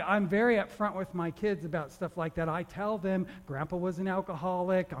 I'm very upfront with my kids about stuff like that. I tell them, Grandpa was an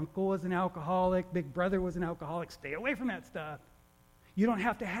alcoholic, Uncle was an alcoholic, Big Brother was an alcoholic. Stay away from that stuff. You don't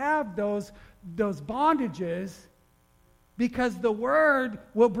have to have those bondages, because the Word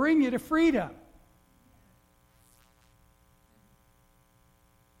will bring you to freedom.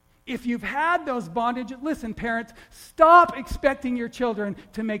 If you've had those bondages, listen, parents, stop expecting your children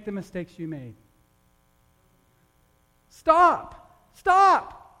to make the mistakes you made. Stop.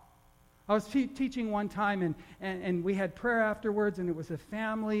 I was teaching one time, and we had prayer afterwards, and it was a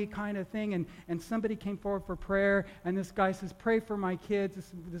family kind of thing, and somebody came forward for prayer, and this guy says, pray for my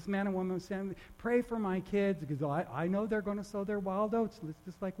kids. This man and woman was saying, pray for my kids, because I know they're going to sow their wild oats,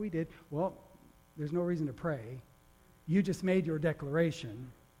 just like we did. Well, there's no reason to pray. You just made your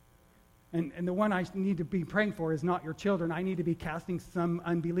declaration. And the one I need to be praying for is not your children. I need to be casting some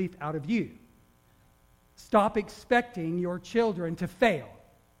unbelief out of you. Stop expecting your children to fail.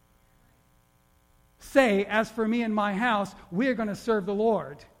 Say, as for me and my house, we're going to serve the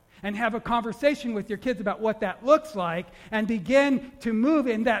Lord. And have a conversation with your kids about what that looks like, and begin to move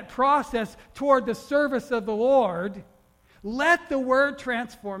in that process toward the service of the Lord. Let the Word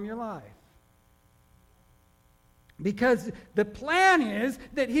transform your life. Because the plan is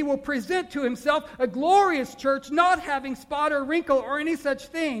that he will present to himself a glorious church, not having spot or wrinkle or any such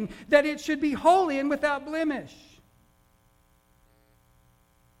thing, that it should be holy and without blemish.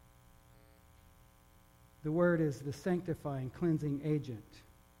 The Word is the sanctifying, cleansing agent.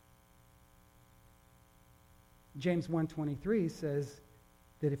 James 1:23 says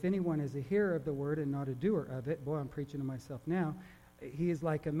that if anyone is a hearer of the Word and not a doer of it, boy, I'm preaching to myself now, he is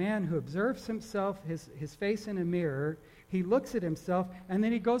like a man who observes himself, his face in a mirror. He looks at himself, and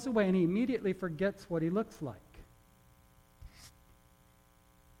then he goes away, and he immediately forgets what he looks like.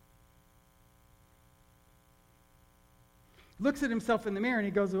 He looks at himself in the mirror, and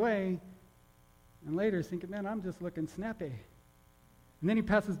he goes away, and later he's thinking, man, I'm just looking snappy. And then he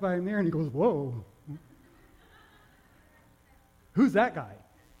passes by a mirror, and he goes, whoa. Who's that guy?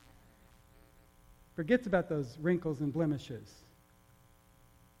 Forgets about those wrinkles and blemishes.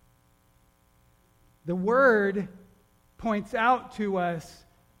 The Word points out to us,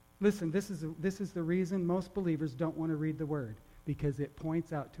 listen, this is the reason most believers don't want to read the Word, because it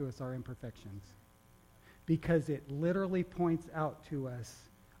points out to us our imperfections. because it literally points out to us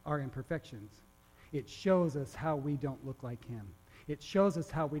our imperfections. It shows us how we don't look like him. It shows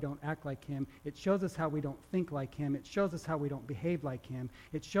us how we don't act like him. It shows us how we don't think like him. It shows us how we don't behave like him.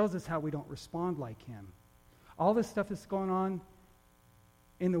 It shows us how we don't respond like him. All this stuff that's going on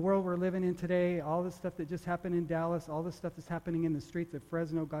in the world we're living in today, all this stuff that just happened in Dallas, all this stuff that's happening in the streets of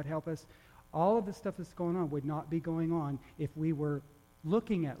Fresno, God help us, all of the stuff that's going on would not be going on if we were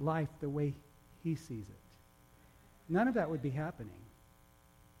looking at life the way he sees it. None of that would be happening.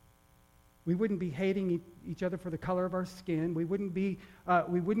 We wouldn't be hating each other for the color of our skin. We wouldn't be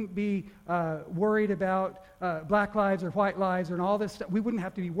worried about black lives or white lives and all this stuff. We wouldn't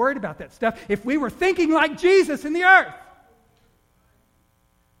have to be worried about that stuff if we were thinking like Jesus in the earth.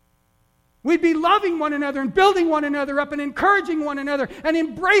 We'd be loving one another and building one another up and encouraging one another and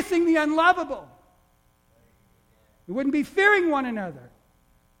embracing the unlovable. We wouldn't be fearing one another.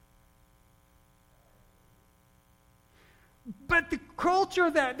 But the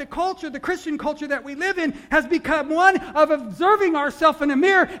Christian culture that we live in has become one of observing ourselves in a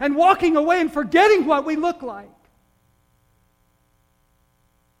mirror and walking away and forgetting what we look like,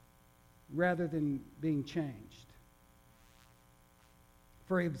 rather than being changed.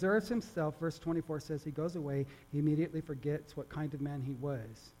 For he observes himself, verse 24 says, he goes away, he immediately forgets what kind of man he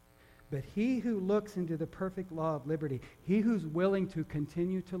was. But he who looks into the perfect law of liberty, he who's willing to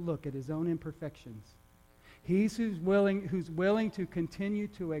continue to look at his own imperfections, he's who's willing to continue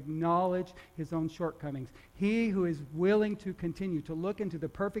to acknowledge his own shortcomings. He who is willing to continue to look into the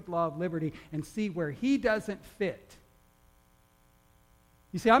perfect law of liberty and see where he doesn't fit.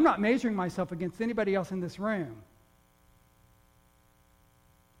 You see, I'm not measuring myself against anybody else in this room.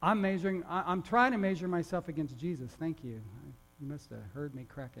 I'm trying to measure myself against Jesus. Thank you. You must have heard me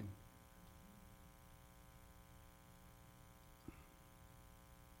cracking.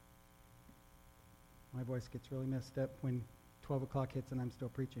 My voice gets really messed up when 12 o'clock hits and I'm still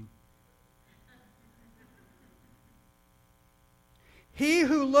preaching. He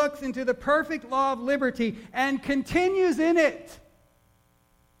who looks into the perfect law of liberty and continues in it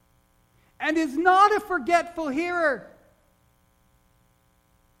and is not a forgetful hearer,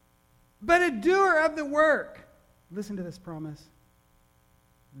 but a doer of the work. Listen to this promise.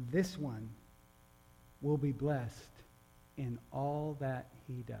 This one will be blessed in all that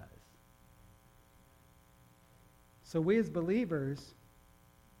he does. So we as believers,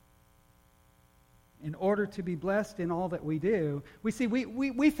 in order to be blessed in all that we do, we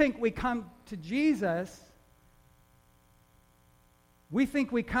think we come to Jesus. We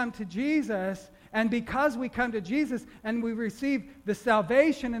think we come to Jesus, and because we come to Jesus and we receive the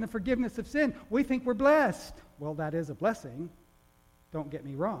salvation and the forgiveness of sin, we think we're blessed. Well, that is a blessing. Don't get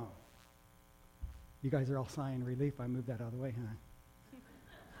me wrong. You guys are all sighing relief. I moved that out of the way, huh?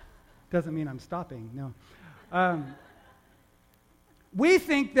 Doesn't mean I'm stopping, no. We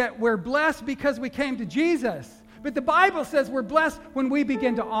think that we're blessed because we came to Jesus. But the Bible says we're blessed when we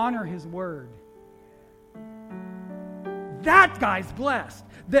begin to honor his word. That guy's blessed.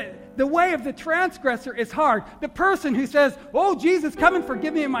 The way of the transgressor is hard. The person who says, oh, Jesus, come and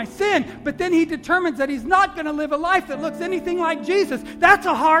forgive me of my sin, but then he determines that he's not going to live a life that looks anything like Jesus. That's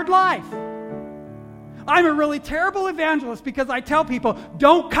a hard life. I'm a really terrible evangelist because I tell people,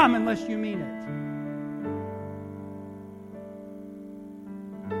 don't come unless you mean it.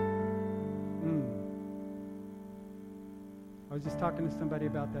 I was just talking to somebody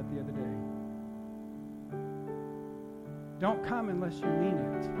about that the other day. Don't come unless you mean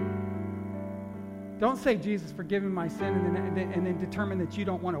it. Don't say, Jesus, forgive me my sin, and then determine that you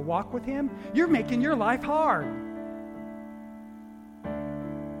don't want to walk with him. You're making your life hard.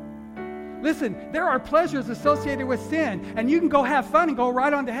 Listen, there are pleasures associated with sin, and you can go have fun and go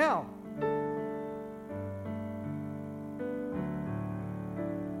right on to hell.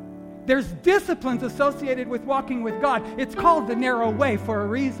 There's disciplines associated with walking with God. It's called the narrow way for a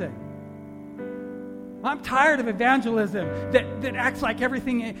reason. I'm tired of evangelism that acts like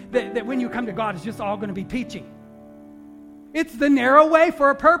everything that when you come to God is just all going to be peachy. It's the narrow way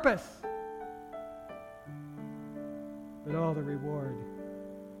for a purpose. But all the reward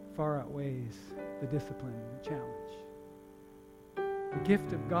far outweighs the discipline and the challenge. The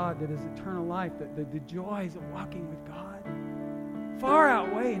gift of God that is eternal life, the joys of walking with God, far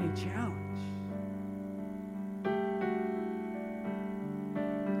outweigh any challenge.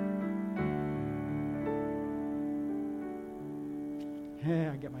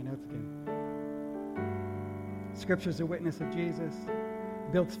 I get my notes again. Scripture is a witness of Jesus.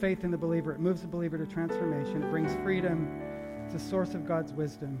 It builds faith in the believer. It moves the believer to transformation. It brings freedom. It's a source of God's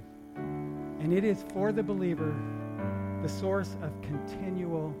wisdom. And it is for the believer the source of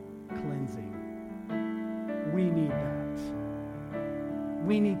continual cleansing.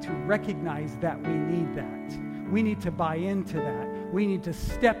 we need to recognize that we need that. We need to buy into that. We need to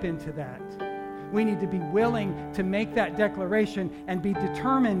step into that. We need to be willing to make that declaration and be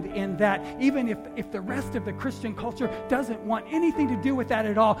determined in that, even if the rest of the Christian culture doesn't want anything to do with that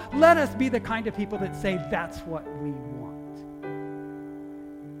at all. Let us be the kind of people that say that's what we want.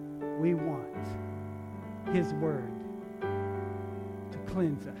 We want His Word to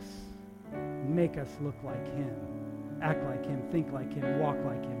cleanse us, make us look like Him, act like Him, think like Him, walk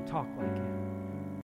like Him, talk like Him.